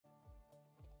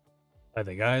Hi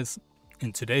there guys,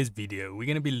 in today's video we're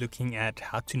going to be looking at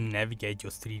how to navigate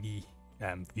your 3D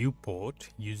viewport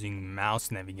using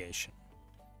mouse navigation.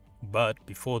 But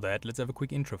before that, let's have a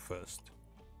quick intro first.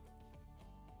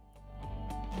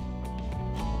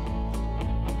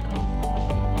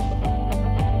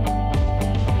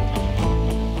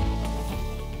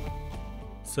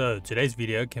 So today's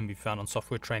video can be found on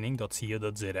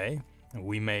softwaretraining.co.za.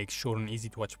 We make short and easy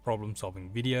to watch problem solving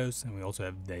videos, and we also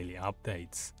have daily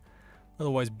updates.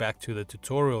 Otherwise, back to the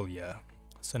tutorial here.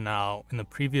 So now in the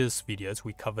previous videos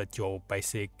we covered your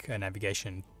basic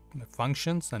navigation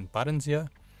functions and buttons here.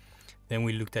 Then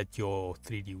we looked at your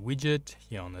 3D widget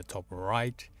here on the top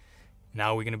right.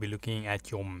 Now we're going to be looking at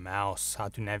your mouse, how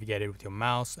to navigate it with your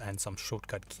mouse and some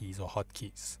shortcut keys or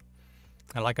hotkeys.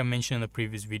 And like I mentioned in the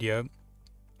previous video,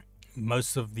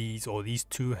 most of these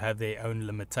two have their own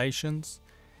limitations,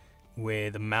 where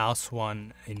the mouse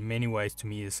one in many ways to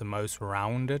me is the most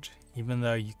rounded. Even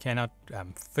though you cannot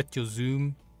fit your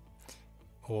zoom,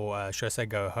 or should I say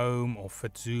go home or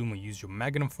fit zoom or use your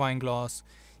magnifying glass,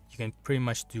 you can pretty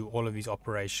much do all of these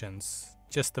operations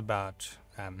just about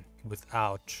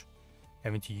without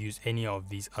having to use any of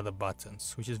these other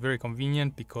buttons, which is very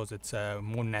convenient because it's a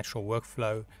more natural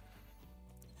workflow,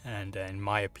 and in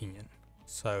my opinion.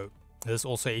 So this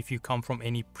also, if you come from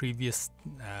any previous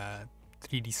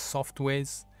 3D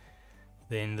softwares,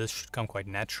 then this should come quite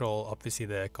natural. Obviously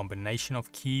the combination of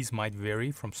keys might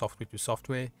vary from software to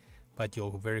software, but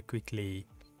you'll very quickly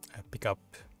pick up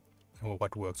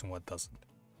what works and what doesn't.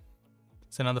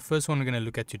 So now the first one we're going to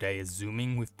look at today is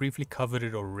zooming. We've briefly covered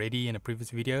it already in a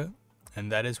previous video,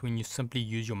 and that is when you simply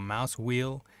use your mouse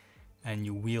wheel and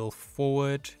you wheel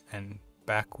forward and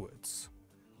backwards.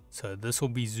 So this will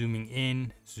be zooming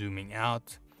in, zooming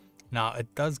out. Now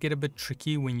it does get a bit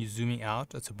tricky when you're zooming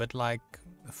out. It's a bit like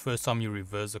the first time you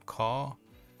reverse a car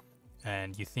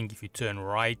and you think if you turn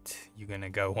right you're going to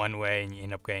go one way and you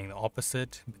end up going the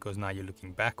opposite because now you're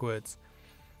looking backwards.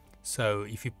 So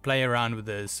if you play around with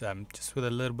this just with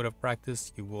a little bit of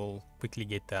practice, you will quickly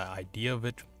get the idea of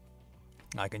it.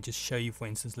 I can just show you, for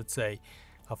instance, let's say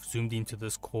I've zoomed into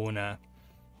this corner,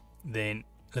 then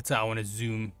let's say I want to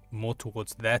zoom more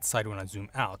towards that side when I zoom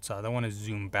out, so I don't want to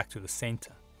zoom back to the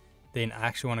center. Then I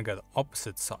actually want to go the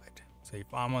opposite side. So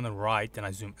if I'm on the right and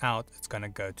I zoom out, it's going to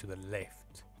go to the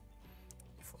left.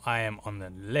 If I am on the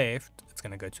left, it's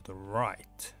going to go to the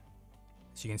right.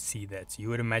 So you can see that. So you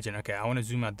would imagine, okay, I want to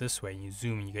zoom out this way, and you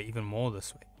zoom and you go even more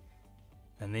this way.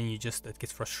 And then it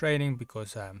gets frustrating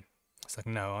because it's like,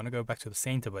 no, I want to go back to the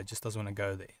center, but it just doesn't want to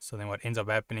go there. So then what ends up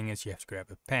happening is you have to grab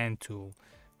a pan tool,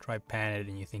 try pan it,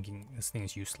 and you're thinking this thing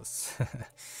is useless.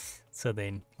 So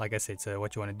then, like I said, so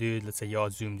what you want to do, let's say you're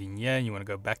zoomed in here and you want to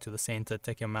go back to the center,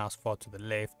 take your mouse far to the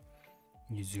left,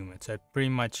 you zoom it. So pretty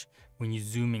much when you're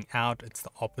zooming out, it's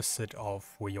the opposite of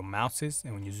where your mouse is,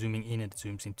 and when you're zooming in, it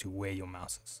zooms into where your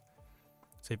mouse is.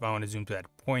 So if I want to zoom to that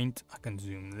point, I can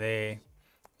zoom there.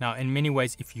 Now in many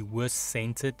ways, if you were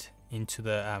centered into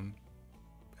the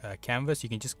canvas, you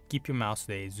can just keep your mouse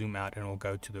there, zoom out, and it'll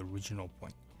go to the original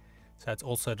point. So that's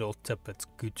also a little tip. It's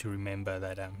good to remember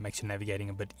that makes your navigating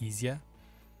a bit easier.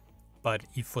 But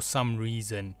if for some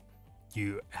reason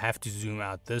you have to zoom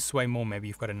out this way more, maybe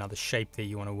you've got another shape there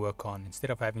you want to work on, instead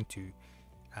of having to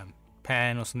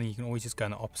pan or something, you can always just go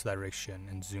in the opposite direction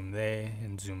and zoom there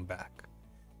and zoom back.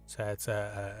 So that's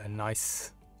a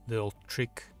nice little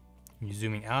trick. When you're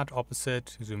zooming out,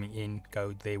 opposite, zooming in,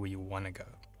 go there where you want to go.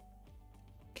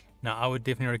 Now I would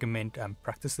definitely recommend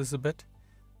practice this a bit.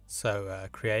 So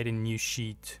create a new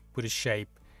sheet, put a shape,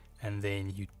 and then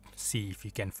you see if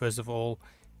you can. First of all,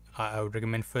 I would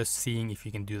recommend first seeing if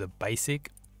you can do the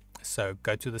basic. So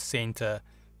go to the center,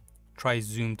 try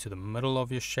zoom to the middle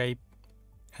of your shape,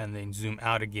 and then zoom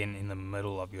out again in the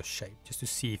middle of your shape, just to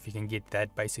see if you can get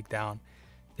that basic down.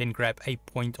 Then grab a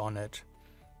point on it,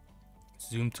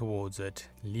 zoom towards it,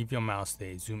 leave your mouse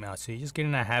there, zoom out. So you just get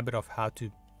in a habit of how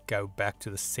to go back to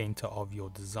the center of your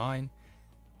design.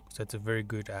 So it's a very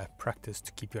good practice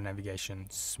to keep your navigation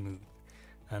smooth.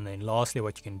 And then lastly,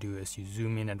 what you can do is you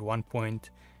zoom in at one point,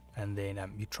 and then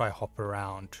you try hop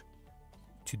around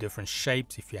to different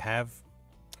shapes if you have,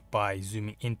 by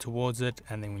zooming in towards it,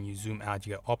 and then when you zoom out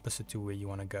you go opposite to where you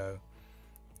want to go,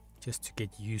 just to get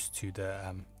used to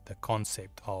the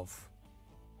concept of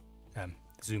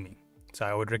zooming. So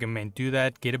I would recommend do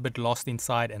that, get a bit lost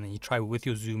inside, and then you try with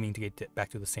your zooming to get back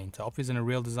to the center. Obviously in a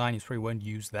real design you probably won't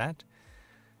use that.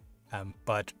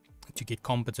 But to get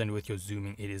competent with your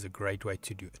zooming, it is a great way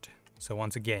to do it. So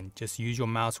once again, just use your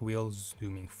mouse wheel,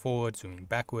 zooming forward, zooming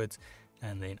backwards,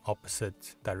 and then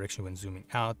opposite direction when zooming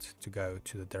out to go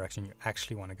to the direction you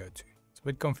actually want to go to. It's It's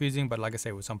a bit confusing, but like I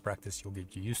say, with some practice, you'll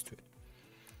get used to it.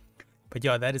 But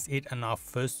yeah, that is it on our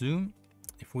first Zoom.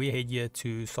 If we head here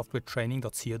to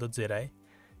softwaretraining.co.za,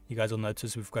 you guys will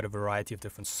notice we've got a variety of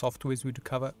different softwares we do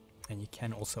cover, and you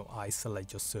can also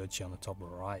isolate your search here on the top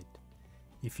right.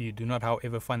 If you do not,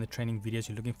 however, find the training videos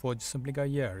you're looking for, just simply go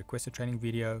here, request a training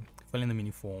video, fill in the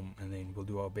mini form, and then we'll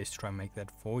do our best to try and make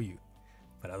that for you.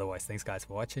 But otherwise, thanks guys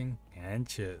for watching, and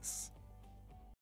cheers.